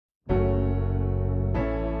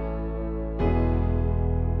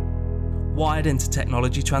wired into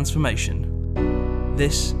technology transformation.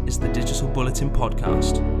 This is the Digital Bulletin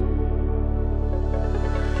podcast.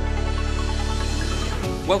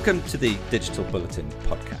 Welcome to the Digital Bulletin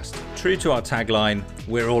podcast. True to our tagline,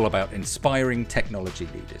 we're all about inspiring technology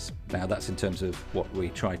leaders. Now that's in terms of what we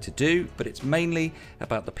try to do, but it's mainly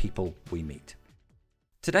about the people we meet.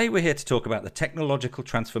 Today we're here to talk about the technological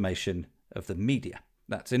transformation of the media.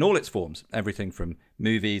 That's in all its forms, everything from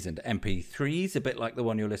movies and MP3s, a bit like the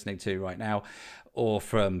one you're listening to right now, or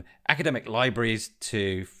from academic libraries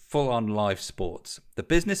to full-on live sports. The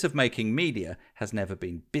business of making media has never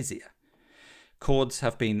been busier. Cords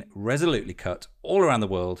have been resolutely cut all around the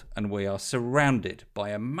world, and we are surrounded by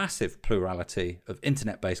a massive plurality of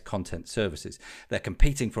internet-based content services. They're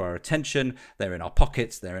competing for our attention, they're in our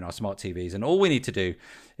pockets, they're in our smart TVs, and all we need to do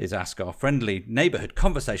is ask our friendly neighborhood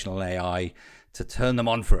conversational AI to turn them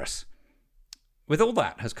on for us. With all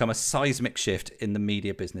that has come a seismic shift in the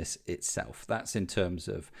media business itself. That's in terms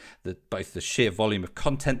of both the sheer volume of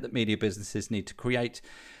content that media businesses need to create,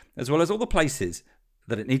 as well as all the places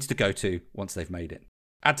that it needs to go to once they've made it.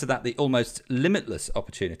 Add to that the almost limitless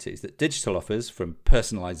opportunities that digital offers, from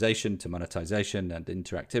personalization to monetization and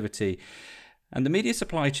interactivity. And the media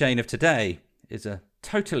supply chain of today is a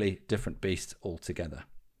totally different beast altogether.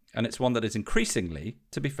 And it's one that is increasingly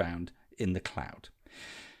to be found in the cloud.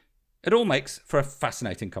 It all makes for a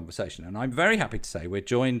fascinating conversation, and I'm very happy to say we're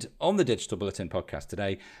joined on the Digital Bulletin podcast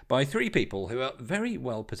today by three people who are very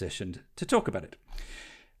well positioned to talk about it.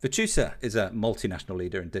 Virtusa is a multinational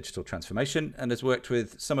leader in digital transformation and has worked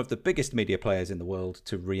with some of the biggest media players in the world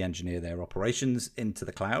to re-engineer their operations into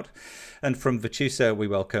the cloud. And from Virtusa, we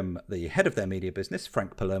welcome the head of their media business,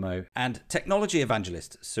 Frank Palermo, and technology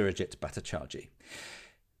evangelist, Surajit Bhattacharjee.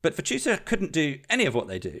 But Virtusa couldn't do any of what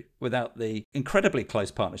they do without the incredibly close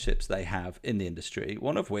partnerships they have in the industry,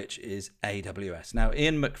 one of which is AWS. Now,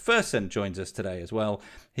 Ian McPherson joins us today as well.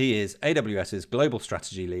 He is AWS's global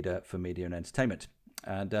strategy leader for media and entertainment.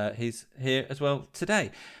 And he's here as well today.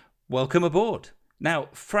 Welcome aboard. Now,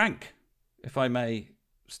 Frank, if I may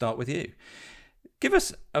start with you. Give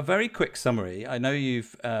us a very quick summary. I know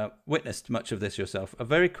you've witnessed much of this yourself. A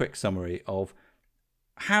very quick summary of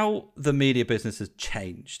how the media business has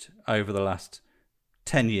changed over the last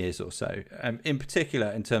 10 years or so, in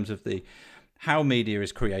particular in terms of how media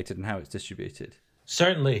is created and how it's distributed.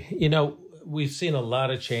 Certainly. We've seen a lot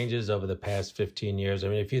of changes over the past 15 years. I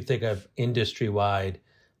mean, if you think of industry-wide,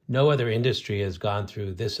 no other industry has gone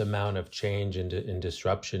through this amount of change and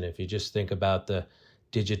disruption. If you just think about the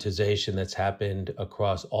digitization that's happened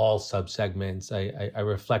across all subsegments, I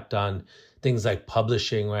reflect on things like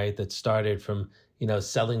publishing, right, that started from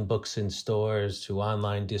selling books in stores to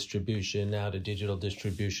online distribution, now to digital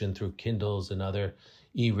distribution through Kindles and other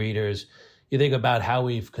e-readers. You think about how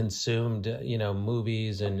we've consumed,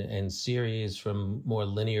 movies and series, from more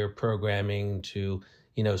linear programming to,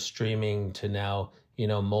 streaming to now,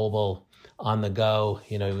 mobile on the go.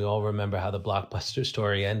 We all remember how the Blockbuster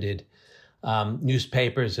story ended.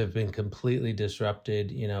 Newspapers have been completely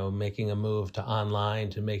disrupted, making a move to online,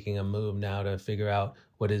 to making a move now to figure out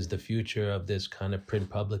what is the future of this kind of print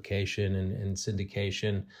publication and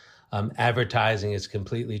syndication. Advertising has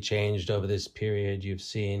completely changed over this period. You've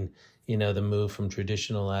seen the move from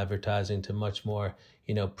traditional advertising to much more,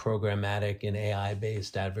 programmatic and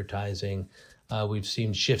AI-based advertising. We've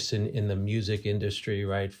seen shifts in the music industry,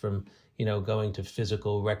 right, from, going to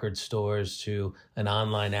physical record stores to an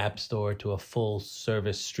online app store to a full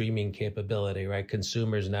service streaming capability, right?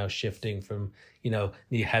 Consumers now shifting from,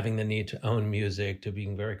 having the need to own music to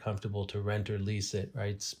being very comfortable to rent or lease it,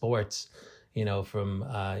 right? Sports, from,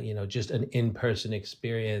 just an in-person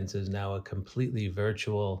experience is now a completely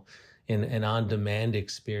virtual an on-demand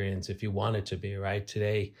experience if you want it to be, right?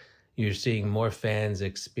 Today, you're seeing more fans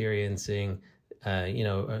experiencing,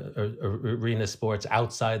 arena sports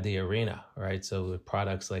outside the arena, right? So with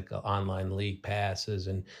products like online league passes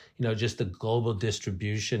and, just the global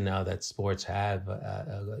distribution now that sports have,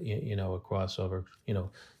 across over,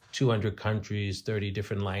 200 countries, 30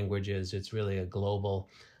 different languages. It's really a global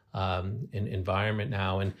environment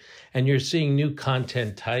now, and you're seeing new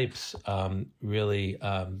content types really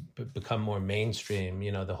become more mainstream.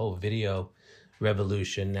 The whole video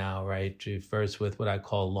revolution now, right? First with what I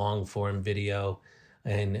call long form video,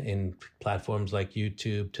 and in platforms like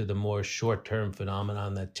YouTube, to the more short term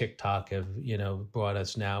phenomenon that TikTok have brought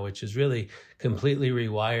us now, which has really completely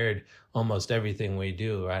rewired almost everything we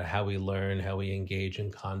do, right? How we learn, how we engage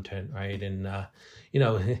in content, right? And,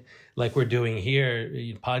 like we're doing here,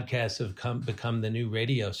 podcasts have become the new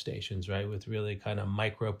radio stations, right? With really kind of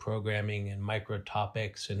micro programming and micro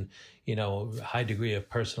topics and, high degree of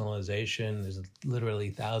personalization. There's literally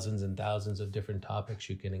thousands and thousands of different topics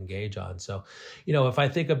you can engage on. So, if I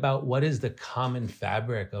think about what is the common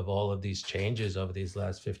fabric of all of these changes over these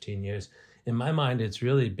last 15 years, in my mind, it's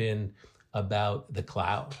really been about the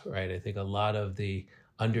cloud, right? I think a lot of the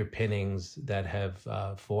underpinnings that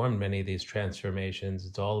have formed many of these transformations,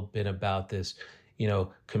 it's all been about this,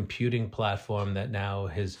 computing platform that now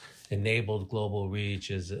has enabled global reach,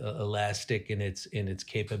 is elastic in its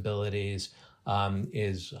capabilities,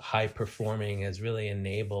 is high performing, has really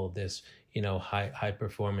enabled this, high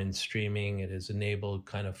performance streaming. It has enabled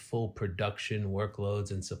kind of full production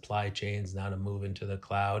workloads and supply chains now to move into the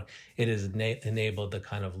cloud. It has enabled the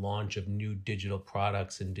kind of launch of new digital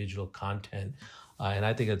products and digital content. And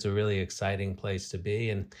I think it's a really exciting place to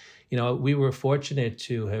be. And, we were fortunate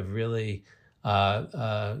to have really,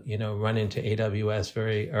 run into AWS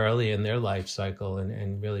very early in their life cycle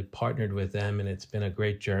and really partnered with them. And it's been a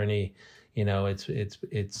great journey.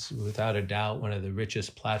 It's without a doubt one of the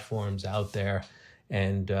richest platforms out there,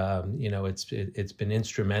 and it's been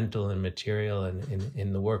instrumental and material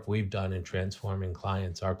in the work we've done in transforming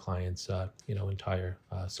our clients' entire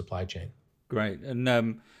supply chain. Great.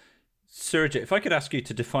 And Surajit, if I could ask you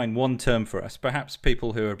to define one term for us, perhaps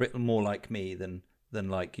people who are a bit more like me than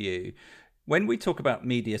like you, when we talk about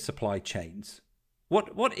media supply chains,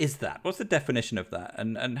 what is that? What's the definition of that,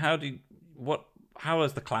 and how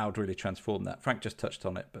has the cloud really transformed that? Frank just touched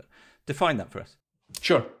on it, but define that for us.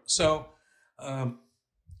 Sure. So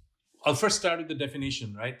I'll first start with the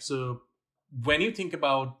definition, right? So when you think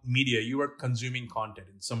about media, you are consuming content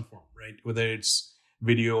in some form, right? Whether it's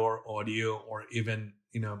video or audio or even,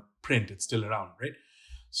 print, it's still around, right?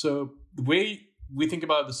 So the way we think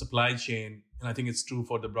about the supply chain, and I think it's true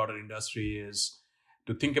for the broader industry, is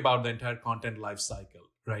to think about the entire content life cycle,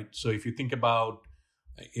 right? So if you think about,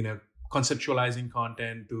 conceptualizing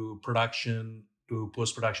content to production, to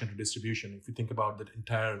post-production, to distribution, if you think about that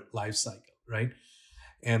entire life cycle, right?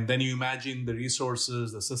 And then you imagine the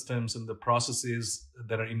resources, the systems, and the processes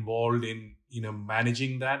that are involved in,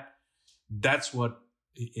 managing that. That's what,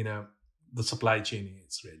 the supply chain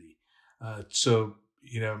is really. So,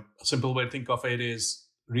 a simple way to think of it is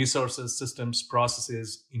resources, systems,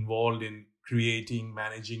 processes involved in creating,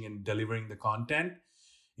 managing, and delivering the content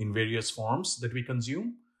in various forms that we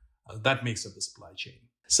consume. That makes up the supply chain.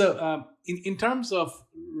 So in terms of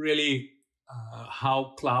really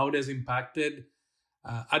how cloud has impacted,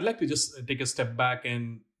 I'd like to just take a step back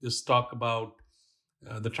and just talk about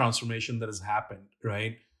the transformation that has happened,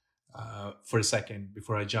 right? For a second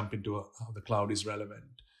before I jump into how the cloud is relevant.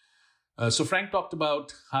 So Frank talked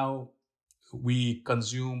about how we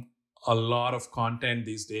consume a lot of content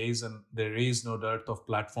these days, and there is no dearth of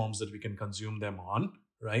platforms that we can consume them on,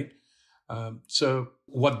 right? So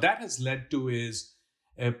what that has led to is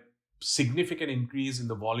a significant increase in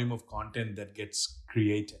the volume of content that gets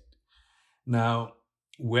created. Now,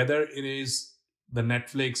 whether it is the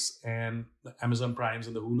Netflix and the Amazon Primes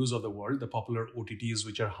and the Hulus of the world, the popular OTTs,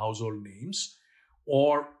 which are household names,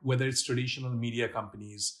 or whether it's traditional media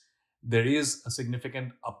companies, there is a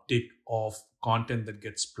significant uptick of content that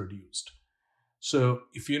gets produced. So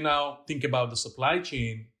if you now think about the supply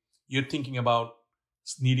chain, you're thinking about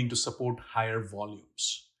needing to support higher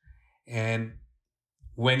volumes. And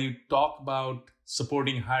when you talk about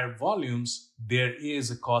supporting higher volumes, there is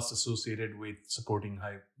a cost associated with supporting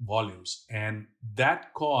high volumes. And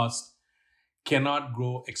that cost cannot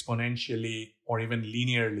grow exponentially or even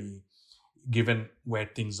linearly given where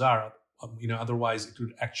things are. Otherwise it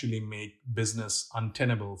would actually make business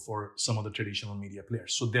untenable for some of the traditional media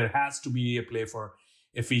players. So there has to be a play for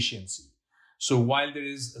efficiency. So while there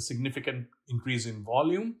is a significant increase in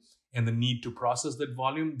volume and the need to process that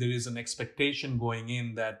volume, there is an expectation going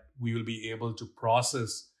in that we will be able to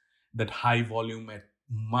process that high volume at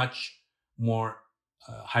much more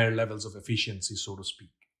higher levels of efficiency, so to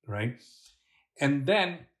speak, right? And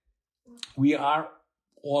then we are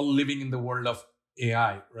all living in the world of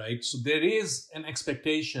AI, right? So there is an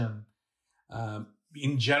expectation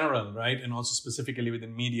in general, right? And also specifically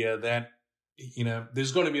within media that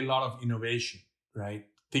there's going to be a lot of innovation, right?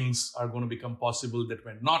 Things are going to become possible that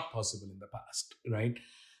were not possible in the past, right?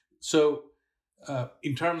 So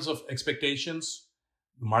in terms of expectations,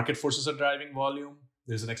 market forces are driving volume.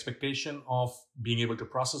 There's an expectation of being able to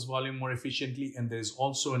process volume more efficiently. And there's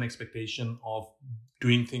also an expectation of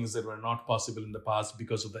doing things that were not possible in the past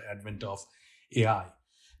because of the advent of AI.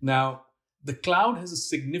 Now, the cloud has a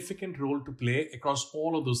significant role to play across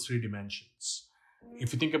all of those three dimensions.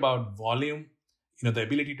 If you think about volume, the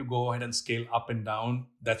ability to go ahead and scale up and down,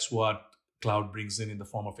 that's what cloud brings in the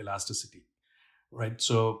form of elasticity, right?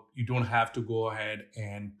 So you don't have to go ahead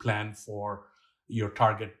and plan for your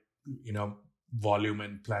target, volume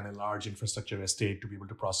and plan a large infrastructure estate to be able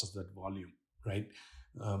to process that volume, right?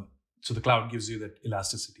 So the cloud gives you that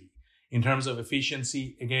elasticity. In terms of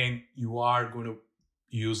efficiency, again, you are going to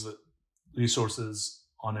use the resources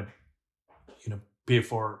on a pay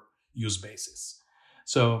for use basis.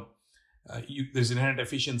 So there's inherent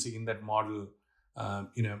efficiency in that model.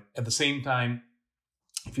 At the same time,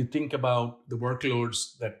 if you think about the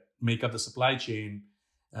workloads that make up the supply chain,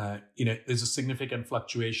 there's a significant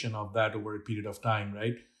fluctuation of that over a period of time,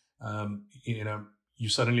 right? You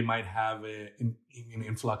suddenly might have an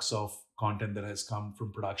influx of content that has come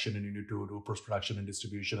from production, and you need to do post-production and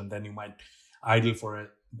distribution, and then you might idle for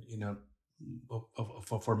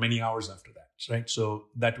for many hours after that, right? So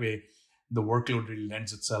that way, the workload really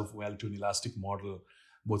lends itself well to an elastic model,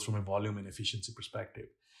 both from a volume and efficiency perspective.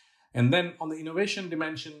 And then on the innovation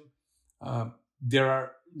dimension, there are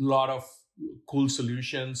a lot of cool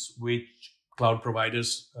solutions which cloud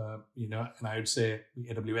providers, and I would say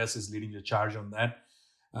AWS is leading the charge on that,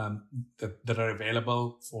 that are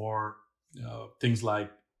available for things like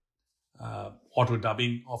auto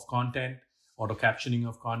dubbing of content, auto captioning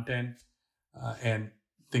of content, and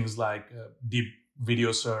things like deep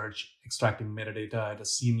video search, extracting metadata at a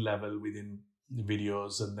scene level within the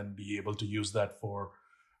videos, and then be able to use that for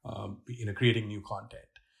creating new content.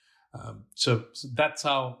 So that's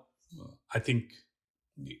how I think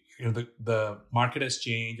the market has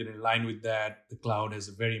changed, and in line with that, the cloud has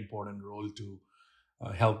a very important role to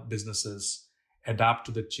help businesses adapt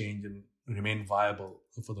to the change and remain viable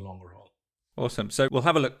for the longer haul. Awesome. So we'll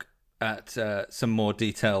have a look at some more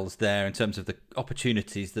details there in terms of the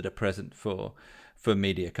opportunities that are present for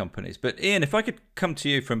media companies. But Ian, if I could come to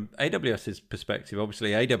you from AWS's perspective,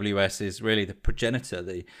 obviously AWS is really the progenitor,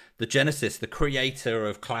 the genesis, the creator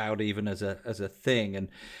of cloud, even as a thing.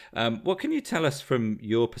 And what can you tell us from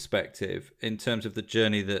your perspective in terms of the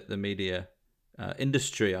journey that the media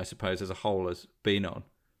industry, I suppose, as a whole has been on?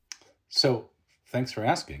 So thanks for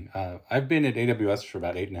asking. I've been at AWS for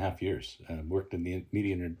about 8.5 years. Worked in the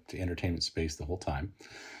media and entertainment space the whole time.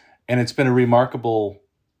 And it's been a remarkable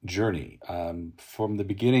journey. From the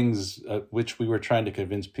beginnings, which we were trying to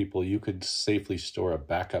convince people you could safely store a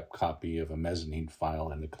backup copy of a mezzanine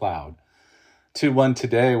file in the cloud, to one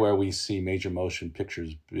today where we see major motion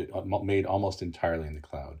pictures made almost entirely in the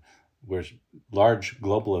cloud, where large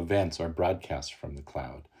global events are broadcast from the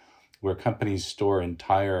cloud, where companies store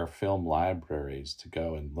entire film libraries to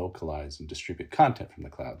go and localize and distribute content from the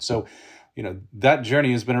cloud. So, that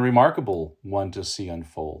journey has been a remarkable one to see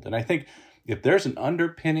unfold. And I think if there's an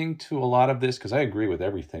underpinning to a lot of this, because I agree with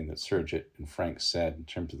everything that Surjit and Frank said in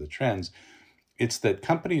terms of the trends, it's that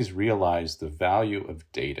companies realize the value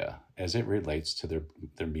of data as it relates to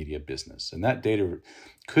their media business. And that data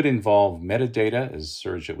could involve metadata, as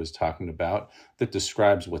Surjit was talking about, that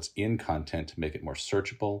describes what's in content to make it more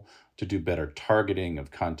searchable, to do better targeting of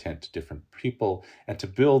content to different people, and to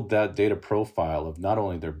build that data profile of not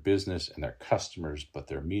only their business and their customers, but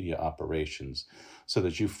their media operations, so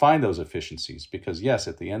that you find those efficiencies. Because yes,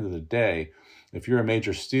 at the end of the day, if you're a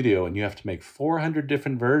major studio and you have to make 400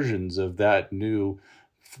 different versions of that new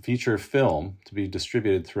feature film to be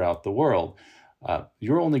distributed throughout the world,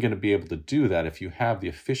 you're only going to be able to do that if you have the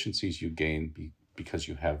efficiencies you gain because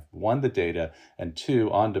you have, one, the data, and two,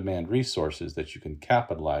 on-demand resources that you can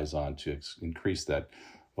capitalize on to increase that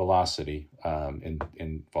velocity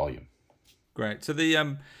in volume. Great. So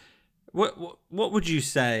the what would you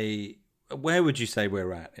say? Where would you say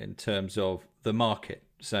we're at in terms of the market?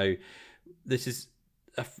 So this is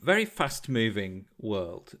a very fast-moving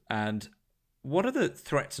world, and what are the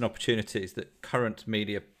threats and opportunities that current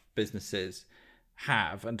media businesses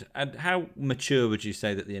have, and how mature would you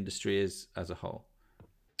say that the industry is as a whole?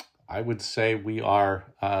 I would say we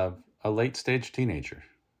are a late-stage teenager.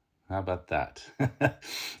 How about that?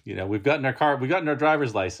 We've gotten our car, we've gotten our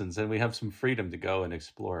driver's license, and we have some freedom to go and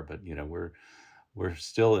explore, but we're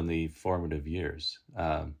still in the formative years.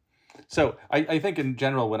 So I think in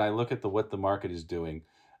general, when I look at what the market is doing,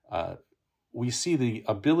 we see the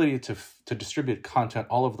ability to distribute content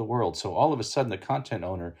all over the world. So all of a sudden, the content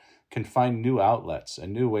owner can find new outlets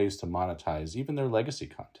and new ways to monetize even their legacy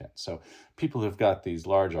content. So people who've got these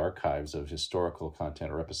large archives of historical content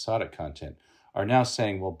or episodic content are now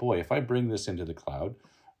saying, well, boy, if I bring this into the cloud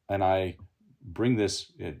and I bring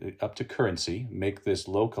this up to currency, make this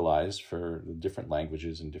localized for different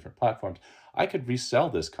languages and different platforms, I could resell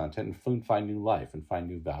this content and find new life and find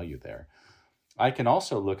new value there. I can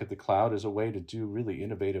also look at the cloud as a way to do really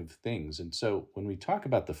innovative things. And so when we talk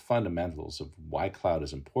about the fundamentals of why cloud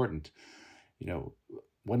is important,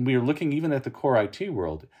 when we are looking even at the core IT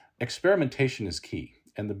world, experimentation is key.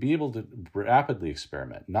 And to be able to rapidly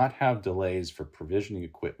experiment, not have delays for provisioning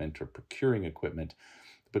equipment or procuring equipment,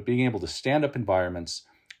 but being able to stand up environments,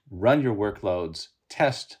 run your workloads,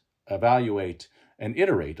 test, evaluate, and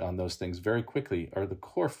iterate on those things very quickly are the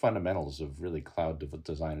core fundamentals of really cloud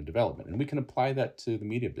design and development. And we can apply that to the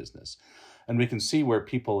media business. And we can see where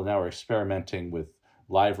people now are experimenting with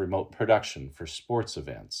live remote production for sports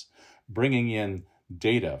events, bringing in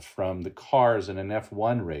data from the cars in an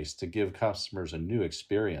F1 race to give customers a new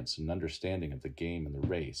experience and understanding of the game and the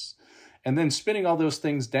race. And then spinning all those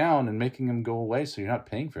things down and making them go away so you're not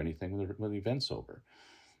paying for anything when the event's over.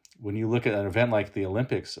 When you look at an event like the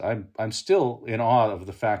Olympics, I'm still in awe of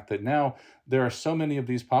the fact that now there are so many of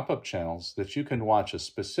these pop-up channels that you can watch a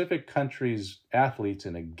specific country's athletes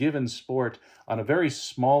in a given sport on a very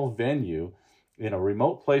small venue in a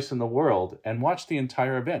remote place in the world and watch the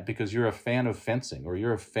entire event because you're a fan of fencing or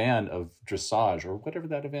you're a fan of dressage or whatever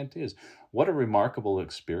that event is. What a remarkable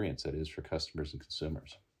experience that is for customers and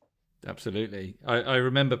consumers. Absolutely. I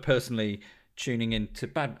remember personally tuning into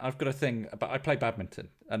I've got a thing about, I play badminton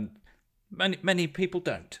and many people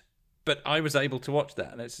don't, but I was able to watch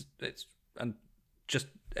that and just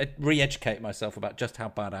re-educate myself about just how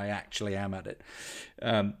bad I actually am at it.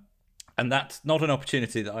 And that's not an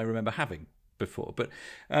opportunity that I remember having before. But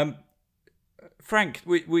Frank,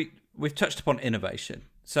 we've touched upon innovation.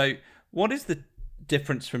 So what is the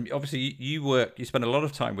difference from, obviously you spend a lot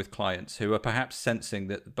of time with clients who are perhaps sensing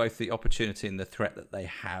that both the opportunity and the threat that they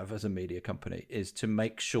have as a media company is to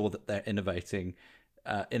make sure that they're innovating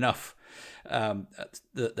enough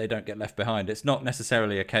that they don't get left behind. It's not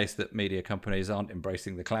necessarily a case that media companies aren't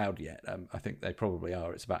embracing the cloud yet. I think they probably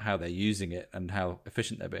are. It's about how they're using it and how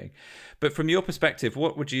efficient they're being. But from your perspective,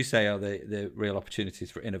 what would you say are the real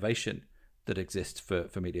opportunities for innovation that exist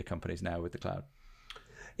for media companies now with the cloud?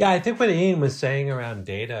 Yeah, I think what Ian was saying around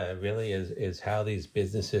data really is how these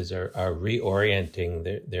businesses are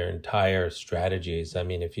reorienting their entire strategies. I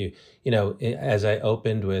mean, if as I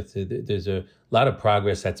opened with, there's a lot of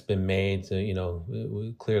progress that's been made. So,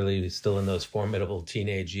 we're clearly still in those formidable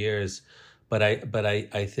teenage years, but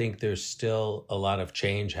I think there's still a lot of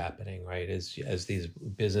change happening, right? As these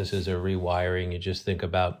businesses are rewiring, you just think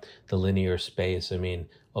about the linear space. I mean,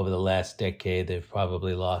 over the last decade, they've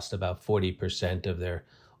probably lost about 40% of their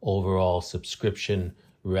overall subscription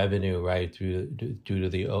revenue, right, due to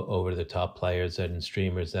the over-the-top players and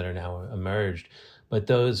streamers that are now emerged. But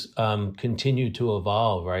those continue to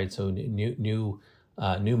evolve, right? So new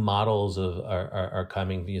models are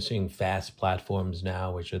coming. You're seeing fast platforms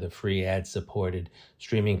now, which are the free ad-supported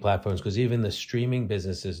streaming platforms, because even the streaming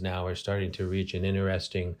businesses now are starting to reach an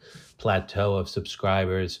interesting plateau of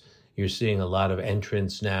subscribers. You're seeing a lot of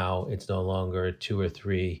entrants now. It's no longer a 2 or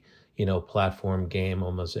 3 platform game.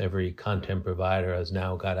 Almost every content provider has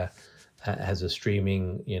now has a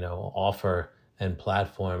streaming, offer and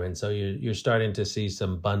platform. And so you're starting to see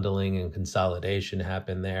some bundling and consolidation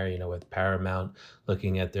happen there, with Paramount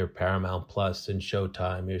looking at their Paramount Plus and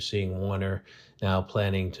Showtime. You're seeing Warner now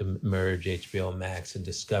planning to merge HBO Max and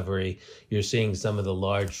Discovery. You're seeing some of the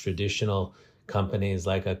large traditional companies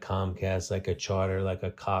like a Comcast, like a Charter, like a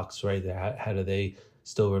Cox, right? How do they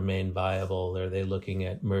still remain viable? Are they looking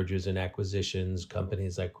at mergers and acquisitions?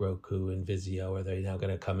 Companies like Roku and Vizio, are they now going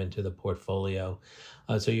to come into the portfolio?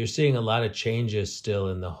 So you're seeing a lot of changes still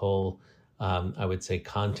in the whole, I would say,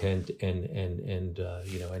 content and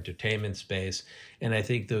entertainment space. And I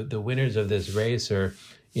think the winners of this race are,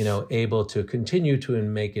 able to continue to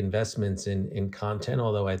make investments in content,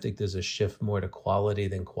 although I think there's a shift more to quality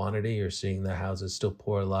than quantity. You're seeing the houses still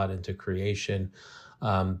pour a lot into creation.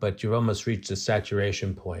 But you've almost reached a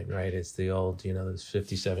saturation point, right? It's the old, there's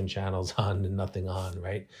 57 channels on and nothing on,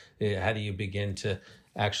 right? How do you begin to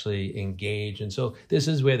actually engage? And so this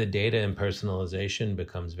is where the data and personalization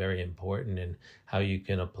becomes very important, and how you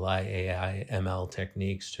can apply AI, ML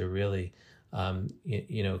techniques to really,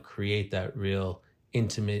 create that real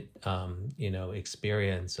intimate,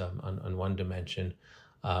 experience on one dimension.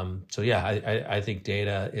 So yeah, I think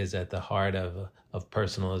data is at the heart of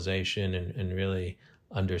personalization and really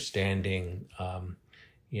understanding,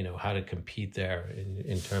 how to compete there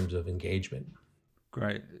in terms of engagement.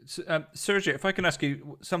 Great. Sergio, if I can ask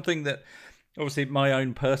you something that obviously my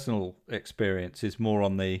own personal experience is more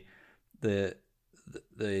on the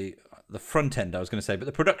the front end, I was going to say, but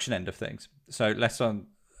the production end of things. So less on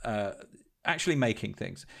actually making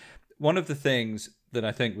things. One of the things that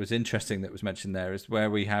I think was interesting that was mentioned there is where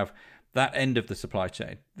we have that end of the supply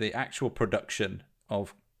chain, the actual production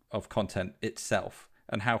of content itself,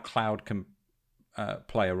 and how cloud can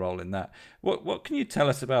play a role in that. What can you tell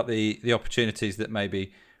us about the opportunities that may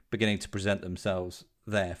be beginning to present themselves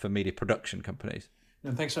there for media production companies?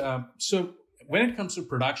 No, thanks. So when it comes to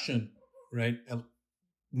production, right,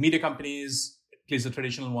 media companies, at least the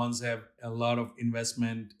traditional ones, have a lot of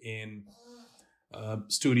investment in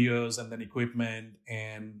studios and then equipment,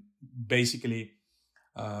 and basically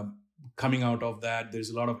coming out of that, there's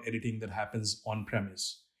a lot of editing that happens on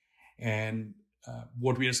premise. And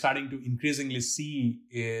what we are starting to increasingly see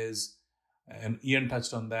is, and Ian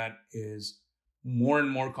touched on that, is more and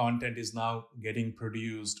more content is now getting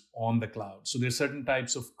produced on the cloud. So there's certain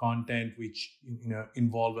types of content which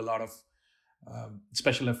involve a lot of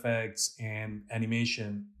special effects and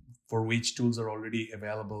animation, for which tools are already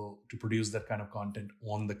available to produce that kind of content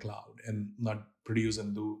on the cloud and not produce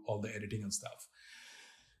and do all the editing and stuff.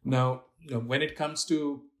 Now, when it comes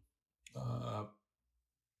to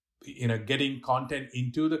getting content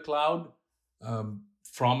into the cloud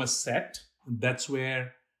from a set, that's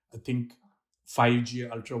where I think 5G,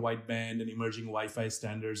 ultra wideband, and emerging Wi-Fi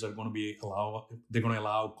standards are going to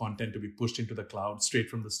allow content to be pushed into the cloud straight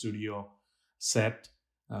from the studio set,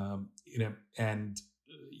 and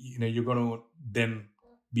you're going to then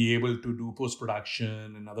be able to do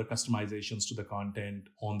post-production and other customizations to the content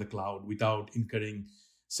on the cloud without incurring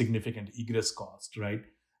significant egress cost, right?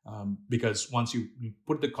 Because once you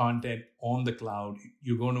put the content on the cloud,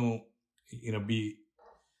 you're going to,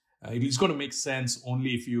 it's going to make sense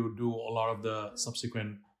only if you do a lot of the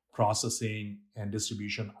subsequent processing and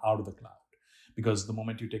distribution out of the cloud. Because the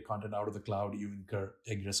moment you take content out of the cloud, you incur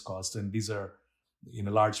egress costs, and these are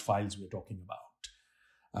large files we're talking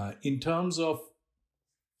about. In terms of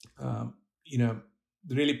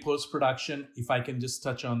really post-production, if I can just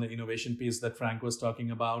touch on the innovation piece that Frank was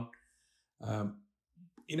talking about,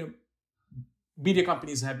 media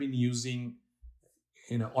companies have been using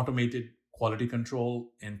automated quality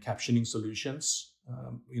control and captioning solutions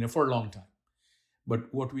for a long time.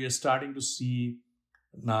 But what we are starting to see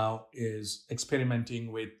now is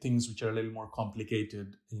experimenting with things which are a little more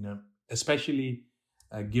complicated, especially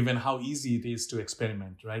given how easy it is to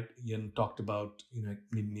experiment, right? Ian talked about,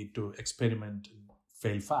 we need to experiment and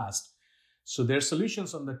fail fast. So there are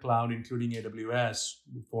solutions on the cloud, including AWS,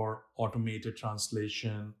 for automated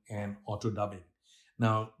translation and auto dubbing.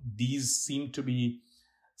 Now, these seem to be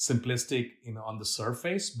simplistic, on the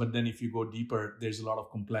surface, but then if you go deeper, there's a lot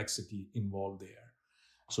of complexity involved there.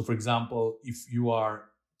 So, for example, if you are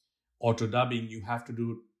auto dubbing, you have to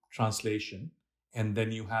do translation, and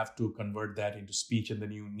then you have to convert that into speech, and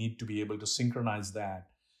then you need to be able to synchronize that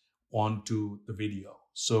onto the video.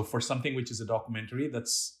 So for something which is a documentary,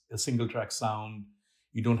 that's a single track sound,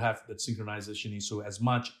 you don't have that synchronization issue as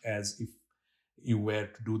much as if you were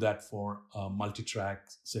to do that for a multi-track,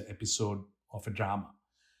 say, episode of a drama.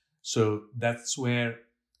 So that's where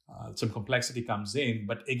some complexity comes in.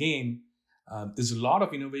 But again, there's a lot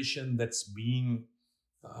of innovation that's being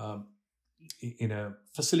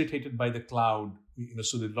facilitated by the cloud.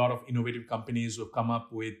 So there's a lot of innovative companies who have come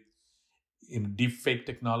up with deep fake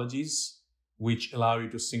technologies, which allow you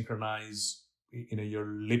to synchronize your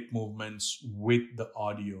lip movements with the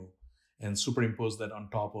audio and superimpose that on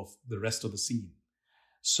top of the rest of the scene.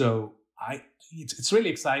 So it's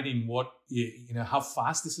really exciting what how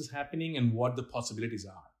fast this is happening and what the possibilities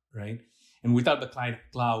are, right? And without the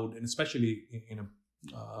cloud, and especially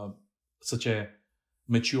such a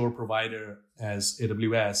mature provider as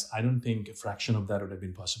AWS, I don't think a fraction of that would have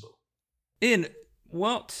been possible. Ian,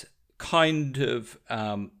 what kind of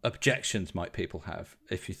objections might people have,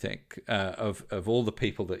 if you think of all the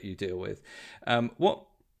people that you deal with?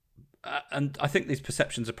 And I think these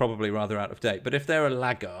perceptions are probably rather out of date, but if they're a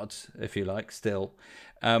laggard, if you like, still,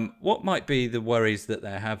 what might be the worries that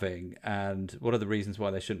they're having, and what are the reasons why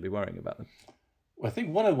they shouldn't be worrying about them? Well, I think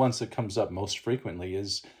one of the ones that comes up most frequently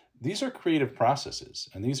is these are creative processes,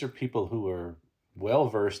 and these are people who are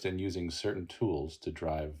well-versed in using certain tools to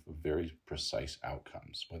drive very precise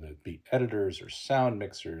outcomes, whether it be editors or sound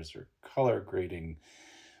mixers or color grading.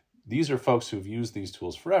 These are folks who've used these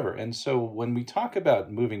tools forever. And so when we talk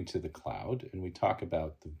about moving to the cloud and we talk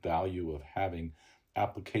about the value of having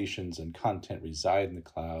applications and content reside in the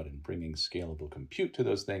cloud and bringing scalable compute to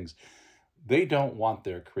those things, they don't want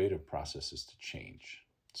their creative processes to change.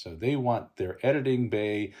 So they want their editing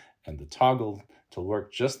bay and the toggle to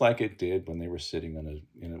work just like it did when they were sitting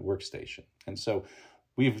in a workstation. And so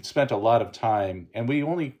we've spent a lot of time, and we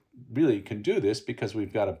only really can do this because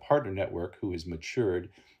we've got a partner network who is matured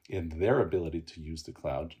in their ability to use the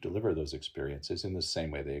cloud to deliver those experiences in the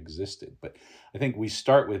same way they existed. But I think we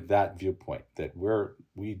start with that viewpoint, that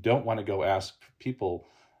we don't want to go ask people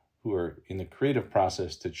who are in the creative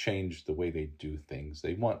process to change the way they do things.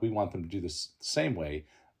 We want them to do this the same way.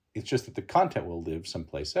 It's just that the content will live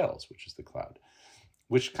someplace else, which is the cloud,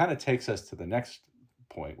 which kind of takes us to the next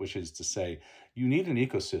point, which is to say you need an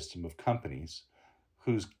ecosystem of companies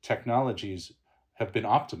whose technologies have been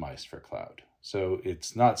optimized for cloud. So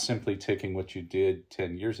it's not simply taking what you did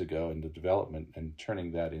 10 years ago in the development and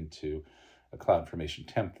turning that into a CloudFormation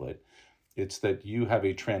template. It's that you have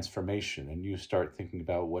a transformation and you start thinking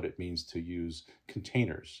about what it means to use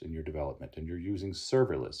containers in your development, and you're using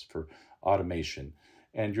serverless for automation,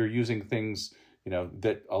 and you're using things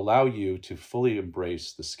that allow you to fully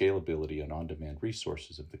embrace the scalability and on-demand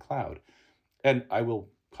resources of the cloud. And I will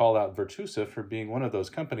call out Virtusa for being one of those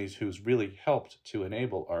companies who's really helped to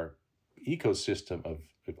enable our ecosystem of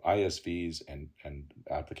ISVs and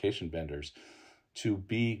application vendors to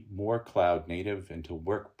be more cloud native and to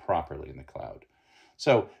work properly in the cloud.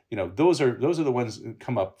 So, those are the ones that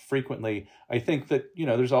come up frequently. I think that,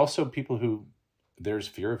 there's also people who there's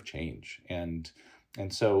fear of change. And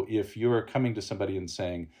so if you're coming to somebody and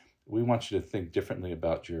saying, we want you to think differently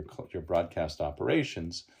about your broadcast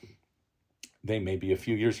operations, they may be a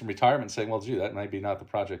few years from retirement saying, well, gee, that might be not the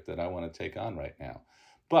project that I want to take on right now.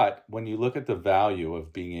 But when you look at the value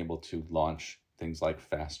of being able to launch things like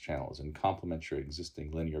fast channels and complement your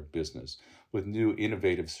existing linear business with new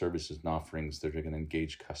innovative services and offerings that are going to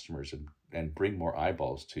engage customers and bring more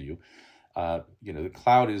eyeballs to you, the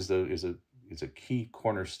cloud is a key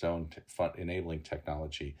cornerstone to enabling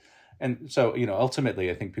technology. And so, ultimately,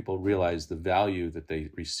 I think people realize the value that they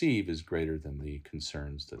receive is greater than the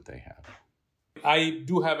concerns that they have. I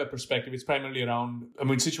do have a perspective. It's primarily around,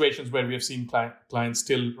 situations where we have seen clients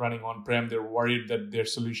still running on-prem. They're worried that their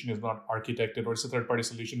solution is not architected, or it's a third-party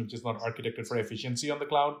solution which is not architected for efficiency on the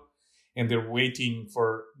cloud. And they're waiting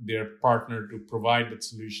for their partner to provide that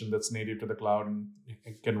solution that's native to the cloud and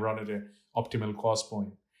can run at an optimal cost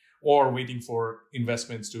point, or waiting for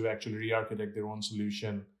investments to actually re-architect their own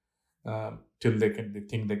solution till they think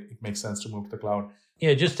that it makes sense to move to the cloud.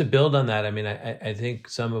 Yeah, just to build on that, I think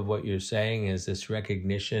some of what you're saying is this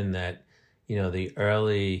recognition that, the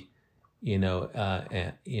early,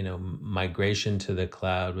 migration to the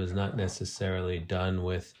cloud was not necessarily done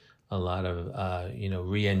with a lot of,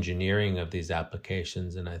 re-engineering of these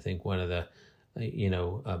applications. And I think one of the,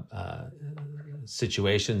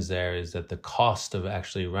 situations there is that the cost of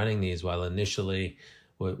actually running these, while initially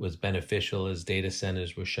was beneficial as data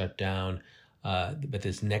centers were shut down, but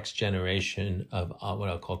this next generation of what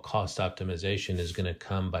I'll call cost optimization is going to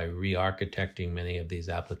come by re-architecting many of these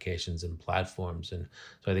applications and platforms. And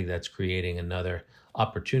so I think that's creating another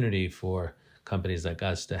opportunity for companies like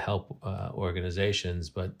us to help organizations.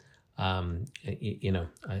 But, I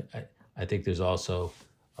think there's also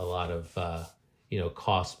a lot of,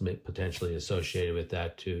 costs potentially associated with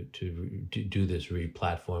that to do this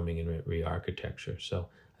re-platforming and re-architecture. So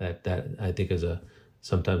that I think is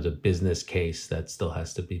sometimes a business case that still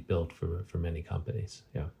has to be built for many companies.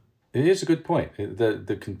 Yeah, it is a good point.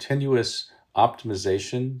 The continuous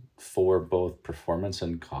optimization for both performance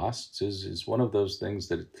and costs is one of those things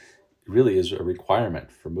that really is a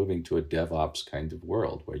requirement for moving to a DevOps kind of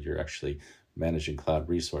world where you're actually managing cloud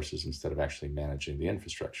resources instead of actually managing the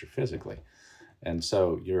infrastructure physically. And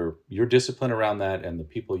so your discipline around that and the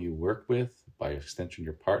people you work with, by extension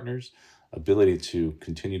your partners, ability to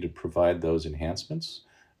continue to provide those enhancements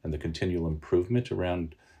and the continual improvement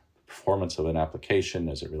around the performance of an application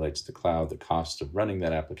as it relates to cloud, the cost of running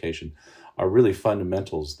that application, are really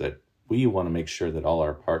fundamentals that we want to make sure that all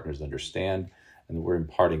our partners understand and that we're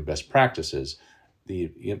imparting best practices.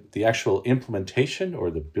 The actual implementation or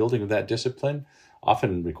the building of that discipline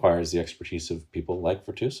often requires the expertise of people like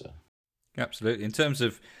Virtusa. Absolutely. In terms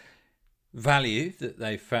of value that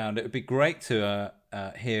they found, it would be great to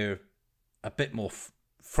hear a bit more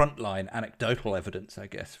frontline anecdotal evidence, I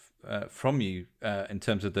guess, from you in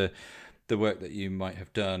terms of the work that you might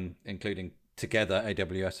have done, including together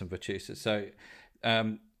AWS and Virtusa. So,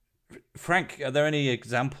 Frank, are there any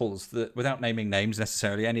examples that, without naming names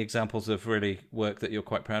necessarily, any examples of really work that you're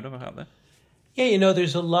quite proud of out there? Yeah,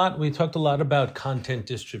 there's a lot. We talked a lot about content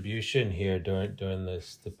distribution here during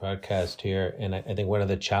the podcast here, and I think one of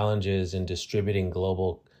the challenges in distributing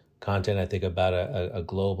global content, I think about a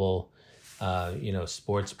global,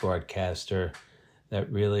 sports broadcaster that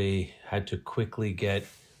really had to quickly get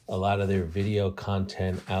a lot of their video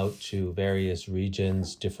content out to various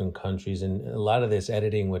regions, different countries. And a lot of this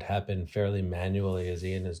editing would happen fairly manually, as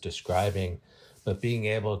Ian is describing. But being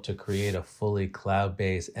able to create a fully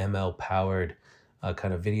cloud-based ML-powered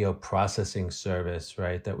kind of video processing service,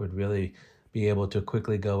 right, that would really be able to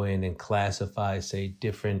quickly go in and classify, say,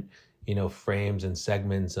 different, frames and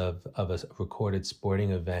segments of a recorded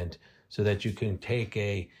sporting event, so that you can take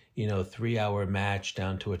a 3-hour match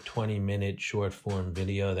down to a 20-minute short form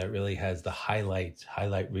video that really has the highlight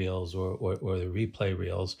reels or the replay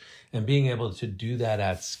reels, and being able to do that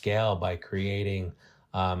at scale by creating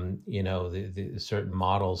the certain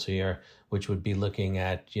models here, which would be looking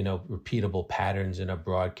at, repeatable patterns in a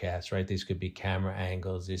broadcast, right? These could be camera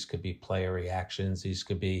angles, these could be player reactions, these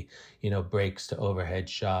could be, breaks to overhead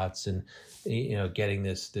shots, and, getting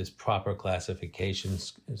this proper classification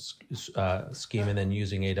scheme, and then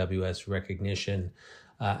using AWS recognition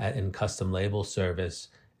and custom label service,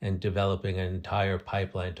 and developing an entire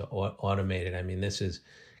pipeline to automate it. I mean,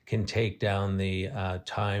 can take down the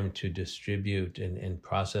time to distribute and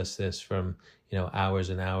process this from hours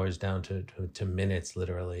and hours down to minutes,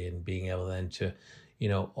 literally, and being able then to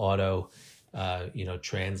auto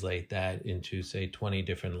translate that into, say, 20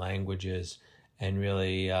 different languages. And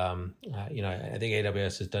really I think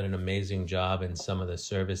AWS has done an amazing job in some of the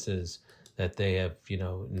services that they have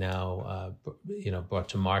now brought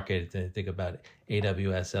to market. Think about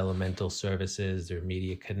AWS Elemental Services, their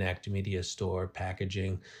Media Connect, Media Store,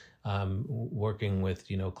 packaging, working with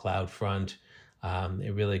CloudFront.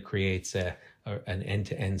 It really creates an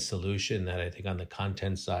end-to-end solution that I think on the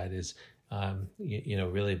content side is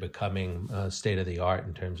really becoming state of the art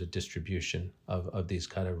in terms of distribution of these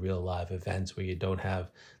kind of real live events, where you don't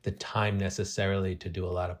have the time necessarily to do a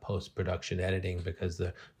lot of post-production editing, because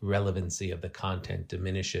the relevancy of the content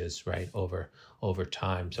diminishes, right, over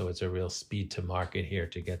time. So it's a real speed to market here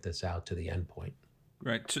to get this out to the endpoint.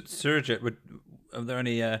 Right. Surajit, are there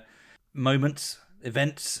any moments,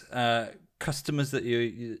 events, customers that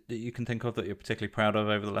you can think of that you're particularly proud of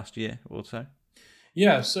over the last year or so?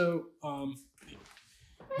 Yeah, so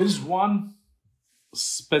there's one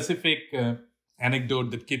specific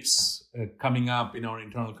anecdote that keeps coming up in our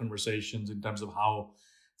internal conversations in terms of how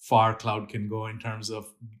far cloud can go in terms of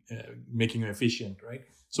making it efficient, right?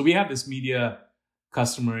 So we have this media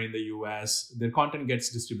customer in the US. Their content gets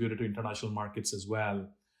distributed to international markets as well.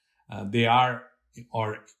 They are,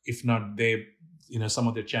 or if not they, some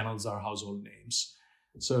of their channels are household names.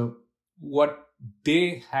 So what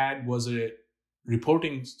they had was a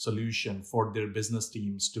reporting solution for their business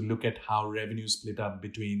teams to look at how revenue split up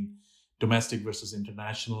between domestic versus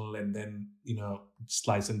international, and then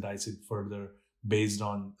slice and dice it further based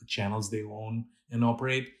on the channels they own and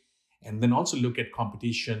operate, and then also look at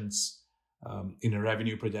competitions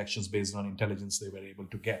revenue projections based on intelligence they were able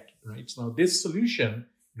to get, right? So now this solution,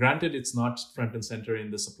 granted it's not front and center in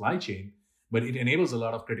the supply chain, but it enables a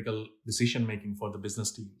lot of critical decision making for the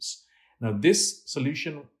business teams. Now, this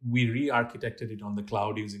solution, we re-architected it on the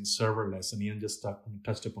cloud using serverless, and Ian just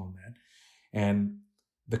touched upon that. And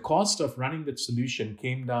the cost of running that solution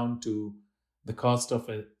came down to the cost of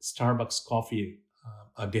a Starbucks coffee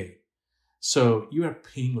a day. So you are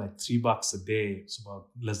paying like $3 a day, it's about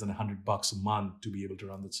less than $100 a month to be able to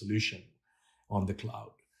run that solution on the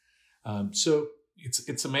cloud. So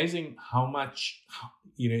it's amazing how much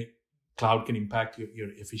cloud can impact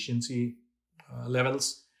your efficiency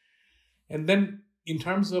levels. And then in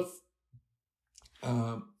terms of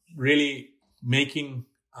really making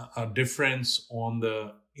a difference on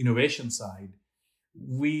the innovation side,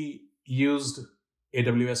 we used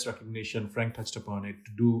AWS recognition. Frank touched upon it,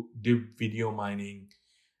 to do video mining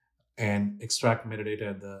and extract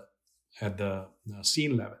metadata at the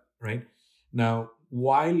scene level, right? Now,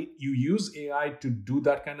 while you use AI to do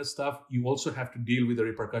that kind of stuff, you also have to deal with the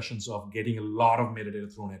repercussions of getting a lot of metadata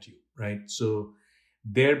thrown at you, right? So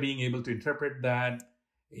they're being able to interpret that,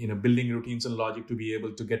 building routines and logic to be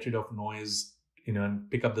able to get rid of noise, and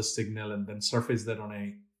pick up the signal and then surface that on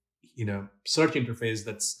a, search interface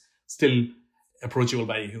that's still approachable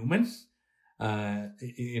by a human.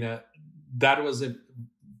 That was a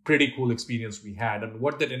pretty cool experience we had. And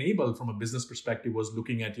what that enabled from a business perspective was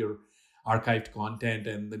looking at your archived content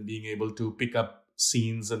and then being able to pick up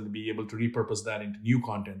scenes and be able to repurpose that into new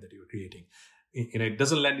content that you're creating. It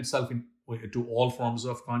doesn't lend itself to all forms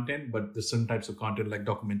of content, but there's certain types of content like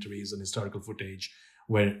documentaries and historical footage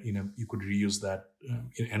where you could reuse that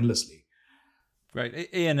endlessly. Right,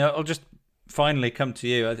 Ian, I'll just finally come to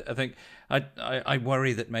you. I think I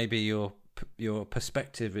worry that maybe your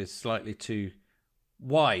perspective is slightly too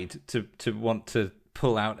wide to want to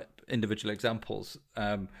pull out individual examples.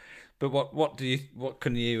 But what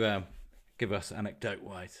can you give us anecdote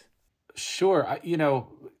wise? Sure.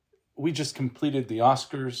 We just completed the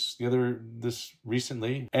Oscars this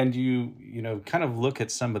recently, and you kind of look at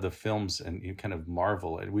some of the films and you kind of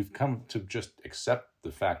marvel, and we've come to just accept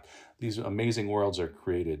the fact these amazing worlds are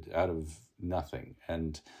created out of nothing,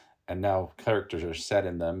 and now characters are set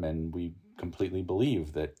in them, and we completely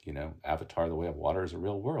believe that Avatar: The Way of Water is a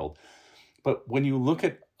real world. But when you look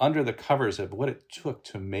at under the covers of what it took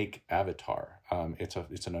to make Avatar,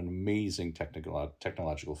 it's an amazing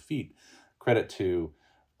technological feat. Credit to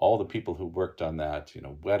all the people who worked on that,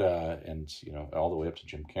 Weta, and all the way up to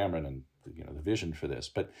Jim Cameron, and the vision for this.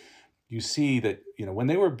 But you see that when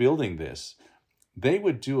they were building this, they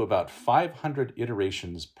would do about 500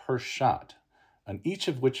 iterations per shot, and each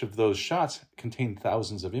of those shots contained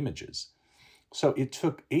thousands of images. So it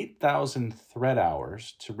took 8,000 thread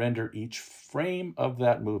hours to render each frame of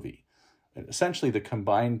that movie. Essentially, the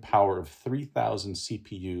combined power of 3,000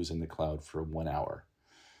 CPUs in the cloud for 1 hour.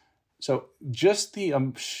 So just the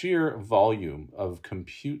sheer volume of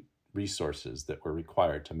compute resources that were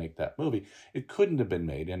required to make that movie, it couldn't have been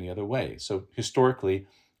made any other way. So historically,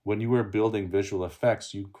 when you were building visual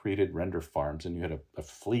effects, you created render farms, and you had a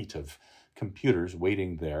fleet of computers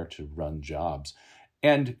waiting there to run jobs.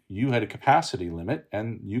 And you had a capacity limit,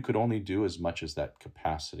 and you could only do as much as that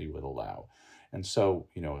capacity would allow. And so,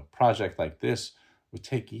 a project like this would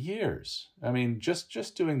take years. I mean, just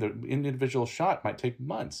doing the individual shot might take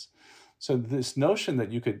months. So this notion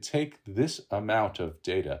that you could take this amount of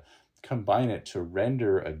data, combine it to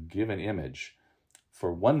render a given image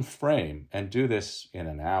for one frame, and do this in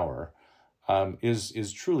an hour,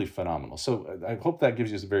 is truly phenomenal. So I hope that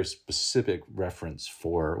gives you a very specific reference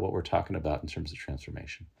for what we're talking about in terms of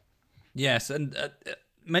transformation. Yes, and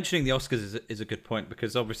mentioning the Oscars is a good point,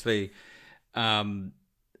 because obviously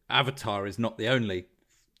Avatar is not the only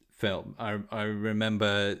film. I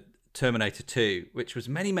remember Terminator 2, which was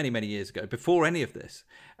many, many, many years ago, before any of this,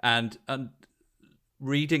 and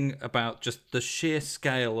reading about just the sheer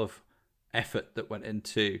scale of effort that went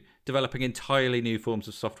into developing entirely new forms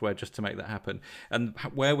of software just to make that happen, and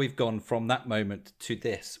where we've gone from that moment to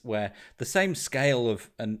this, where the same scale of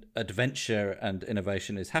an adventure and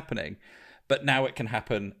innovation is happening, but now it can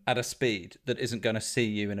happen at a speed that isn't going to see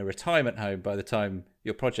you in a retirement home by the time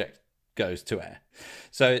your project goes to air.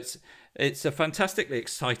 So it's a fantastically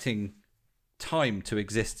exciting time to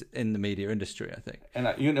exist in the media industry, I think.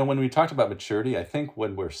 And when we talked about maturity, I think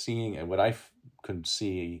what we're seeing, and what I could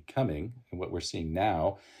see coming, and what we're seeing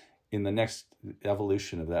now in the next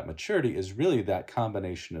evolution of that maturity, is really that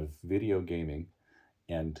combination of video gaming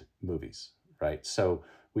and movies, right? So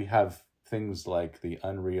we have things like the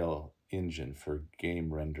Unreal Engine for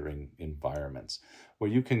game rendering environments, where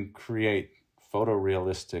you can create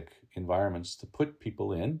photorealistic environments to put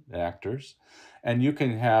people in, actors, and you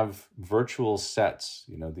can have virtual sets,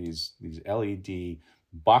 these LED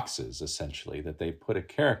boxes essentially that they put a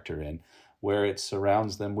character in, where it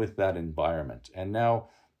surrounds them with that environment. And now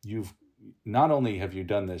not only have you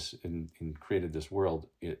done this and created this world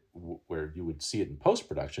where you would see it in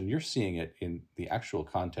post-production, you're seeing it in the actual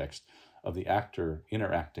context of the actor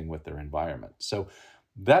interacting with their environment. So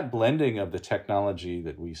that blending of the technology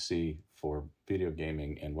that we see for video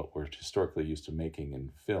gaming and what we're historically used to making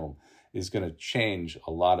in film is going to change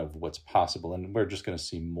a lot of what's possible. And we're just going to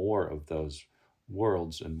see more of those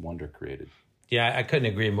worlds and wonder created. Yeah, I couldn't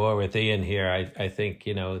agree more with Ian here. I think,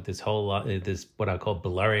 this what I call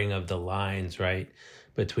blurring of the lines, right,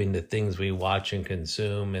 between the things we watch and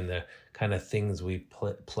consume and the kind of things we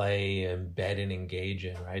play, embed, and engage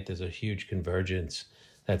in, right? There's a huge convergence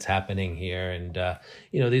that's happening here. And,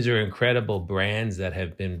 these are incredible brands that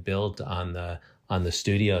have been built on the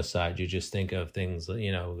studio side. You just think of things,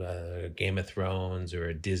 Game of Thrones or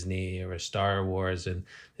a Disney or a Star Wars, and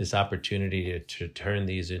this opportunity to turn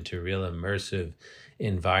these into real immersive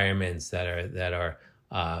environments that are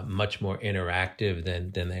much more interactive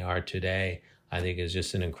than they are today, I think is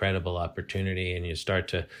just an incredible opportunity. And you start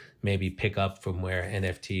to maybe pick up from where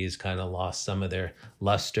NFTs kind of lost some of their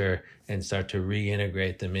luster and start to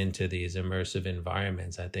reintegrate them into these immersive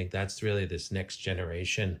environments. I think that's really this next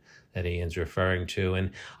generation that Ian's referring to.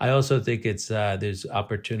 And I also think it's there's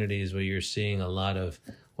opportunities where you're seeing a lot of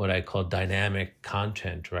what I call dynamic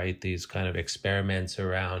content, right? These kind of experiments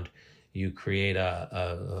around you create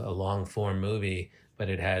a long form movie, but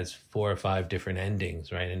it has 4 or 5 different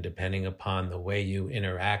endings, right? And depending upon the way you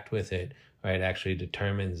interact with it, right, actually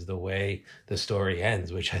determines the way the story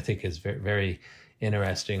ends, which I think is very, very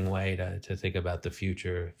interesting way to think about the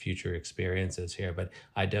future experiences here. But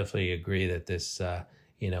I definitely agree that this,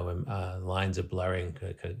 lines of blurring,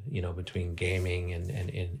 between gaming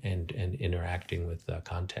and interacting with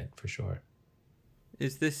content for sure.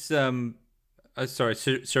 Is this? Sorry,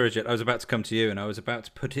 Surajit, I was about to come to you, and I was about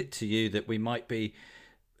to put it to you that we might be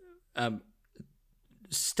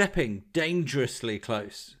stepping dangerously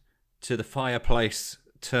close to the fireplace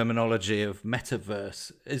terminology of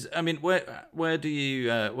metaverse. Where do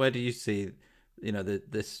you see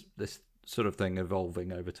this sort of thing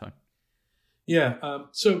evolving over time? Yeah.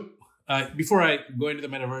 So before I go into the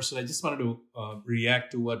metaverse, I just wanted to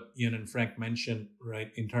react to what Ian and Frank mentioned,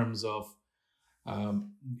 right, in terms of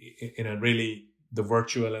really the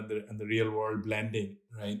virtual and the real world blending,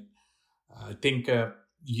 right? I think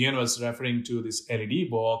Ian was referring to this LED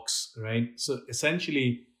box, right? So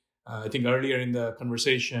essentially, I think earlier in the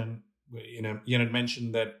conversation, Ian had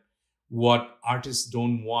mentioned that what artists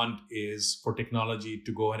don't want is for technology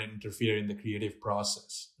to go and interfere in the creative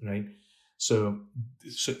process, right? So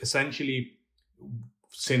essentially,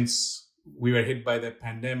 since we were hit by the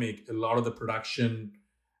pandemic, a lot of the production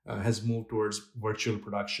has moved towards virtual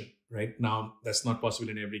production, right? Now, that's not possible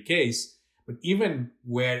in every case, but even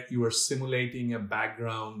where you are simulating a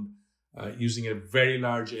background using a very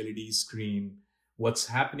large LED screen, what's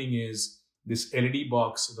happening is this LED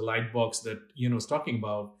box, the light box that Ian was talking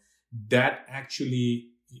about, that actually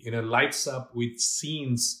lights up with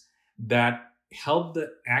scenes that help the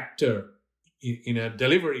actor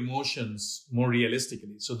deliver emotions more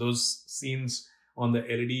realistically. So those scenes on the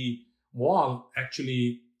LED wall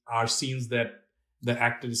actually are scenes that the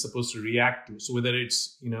actor is supposed to react to. So whether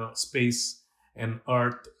it's space and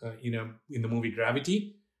Earth, in the movie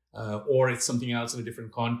Gravity, or it's something else in a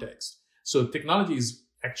different context. So technology is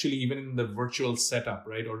actually, even in the virtual setup,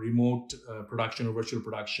 right, or remote production or virtual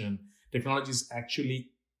production, technology is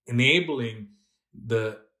actually enabling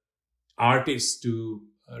the artists to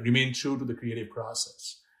remain true to the creative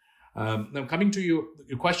process. Now, coming to your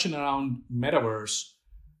question around metaverse,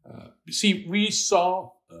 we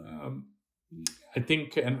saw, I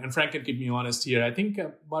think, and Frank can keep me honest here, I think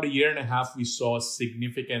about 1.5 years, we saw a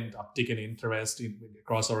significant uptick in interest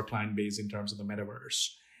across our client base in terms of the metaverse.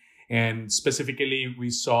 And specifically, we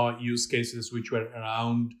saw use cases which were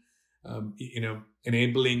around,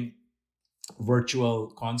 enabling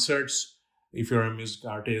virtual concerts. If you're a music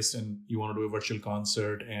artist and you want to do a virtual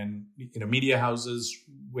concert, and media houses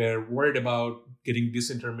were worried about getting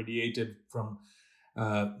disintermediated from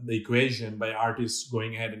the equation by artists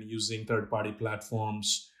going ahead and using third-party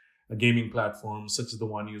platforms, gaming platforms such as the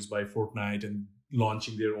one used by Fortnite, and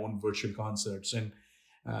launching their own virtual concerts. And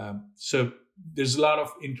so there's a lot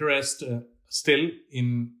of interest still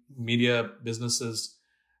in media businesses,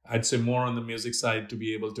 I'd say more on the music side, to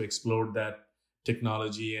be able to explore that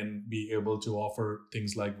technology and be able to offer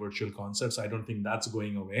things like virtual concerts. I don't think that's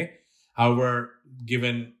going away. However,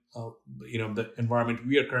 given the environment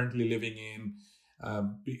we are currently living in,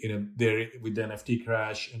 there with the NFT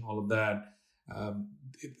crash and all of that,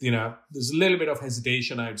 there's a little bit of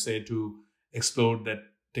hesitation, I'd say, to explore that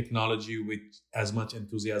technology with as much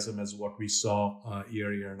enthusiasm as what we saw a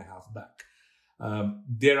year and a half back.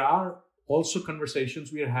 There are also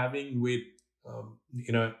conversations we are having with,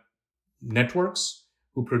 networks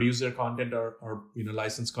who produce their content or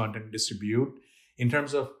license content and distribute, in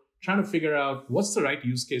terms of trying to figure out what's the right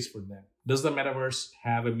use case for them. Does the metaverse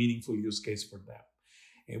have a meaningful use case for them?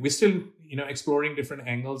 And we're still, exploring different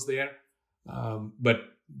angles there, but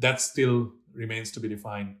that still remains to be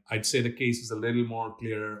defined. I'd say the case is a little more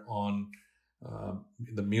clear on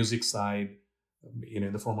the music side,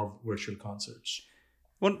 in the form of virtual concerts.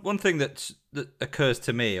 One thing that occurs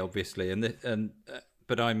to me, obviously,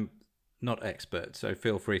 but I'm not expert, so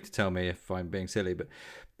feel free to tell me if I'm being silly. But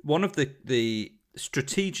one of the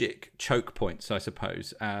strategic choke points, I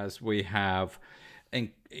suppose, as we have,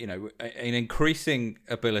 an increasing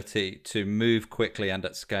ability to move quickly and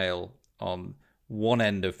at scale on one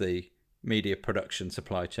end of the media production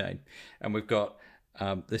supply chain, and we've got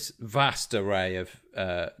this vast array of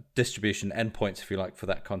distribution endpoints, if you like, for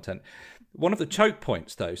that content. One of the choke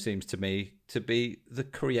points, though, seems to me to be the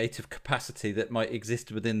creative capacity that might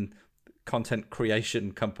exist within content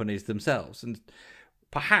creation companies themselves. And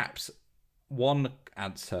perhaps one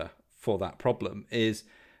answer for that problem is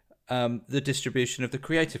the distribution of the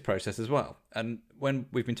creative process as well. And when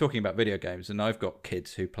we've been talking about video games, and I've got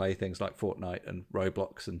kids who play things like Fortnite and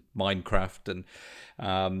Roblox and Minecraft,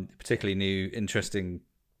 and particularly new, interesting,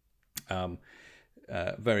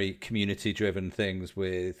 very community-driven things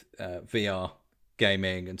with VR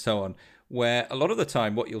gaming and so on, where a lot of the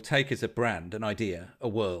time what you'll take is a brand, an idea, a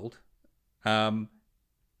world,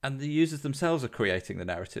 and the users themselves are creating the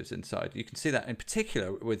narratives inside. You can see that in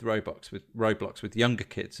particular with Roblox, with younger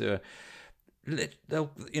kids who are,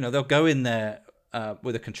 they'll go in there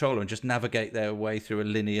with a controller and just navigate their way through a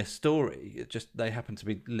linear story. They happen to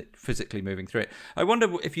be physically moving through it. I wonder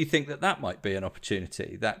if you think that might be an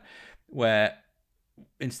opportunity, that where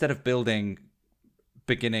instead of building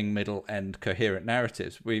beginning, middle, end coherent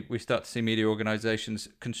narratives, we start to see media organizations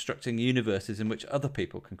constructing universes in which other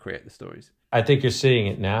people can create the stories. I think you're seeing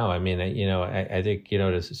it now. I mean, I think, to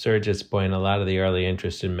Surjit's point, a lot of the early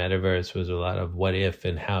interest in metaverse was a lot of what if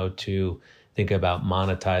and how to think about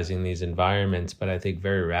monetizing these environments. But I think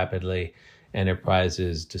very rapidly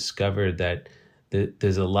enterprises discovered that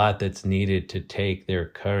there's a lot that's needed to take their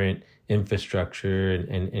current infrastructure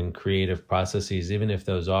and creative processes, even if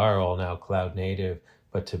those are all now cloud native,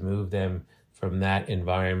 but to move them from that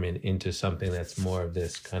environment into something that's more of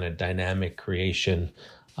this kind of dynamic creation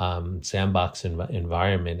sandbox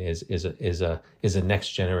environment is a next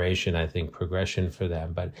generation, I think, progression for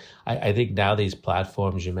them. But I think now these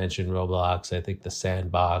platforms, you mentioned Roblox, I think the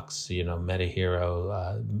Sandbox, Meta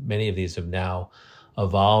Hero, many of these have now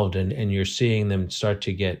evolved, and you're seeing them start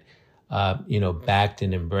to get backed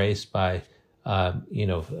and embraced by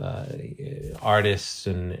artists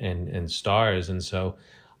and stars. And so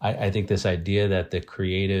I think this idea that the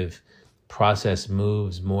creative process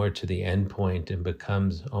moves more to the endpoint and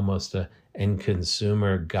becomes almost a end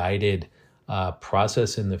consumer guided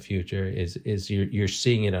process in the future is you're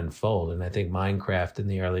seeing it unfold. And I think Minecraft in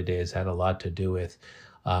the early days had a lot to do with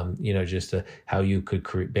how you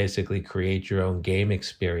could basically create your own game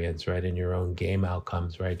experience, right, and your own game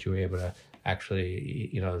outcomes, right? You were able to actually,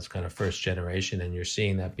 this kind of first generation, and you're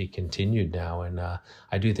seeing that be continued now. And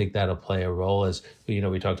I do think that'll play a role as,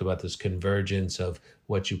 we talked about this convergence of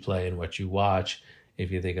what you play and what you watch.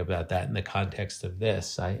 If you think about that in the context of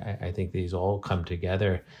this, I think these all come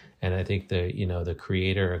together. And I think the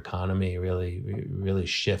creator economy really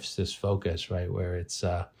shifts this focus, right, where it's,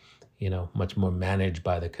 much more managed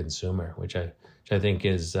by the consumer, which I think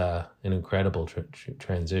is an incredible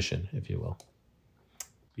transition, if you will.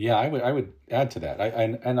 Yeah, I would add to that.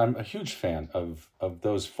 And I'm a huge fan of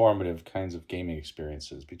those formative kinds of gaming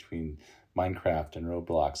experiences between Minecraft and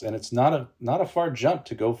Roblox. And it's not a far jump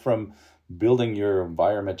to go from building your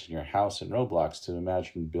environment in your house in Roblox to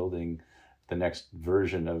imagine building the next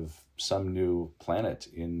version of some new planet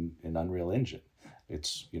in Unreal Engine.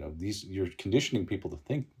 It's, you're conditioning people to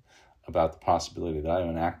think about the possibility that I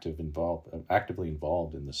am actively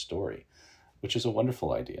involved in the story, which is a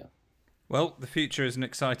wonderful idea. Well, the future is an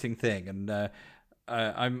exciting thing, and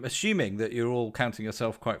I'm assuming that you're all counting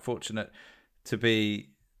yourself quite fortunate to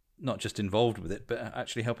be not just involved with it, but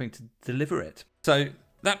actually helping to deliver it. So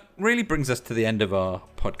that really brings us to the end of our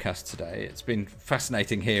podcast today. It's been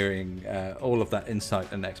fascinating hearing all of that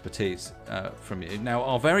insight and expertise from you. Now,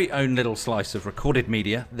 our very own little slice of recorded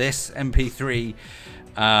media, this MP3,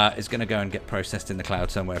 is going to go and get processed in the cloud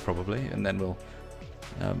somewhere probably, and then we'll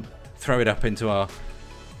throw it up into our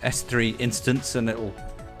S3 instance, and it'll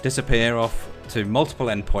disappear off to multiple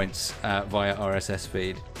endpoints via RSS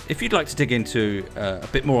feed. If you'd like to dig into a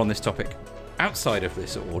bit more on this topic outside of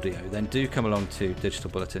this audio, then do come along to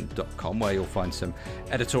digitalbulletin.com, where you'll find some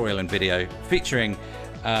editorial and video featuring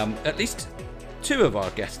at least two of our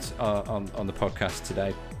guests on the podcast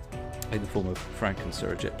today, in the form of Frank and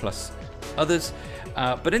Surjit, plus others.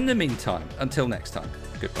 But in the meantime, until next time,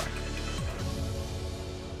 goodbye.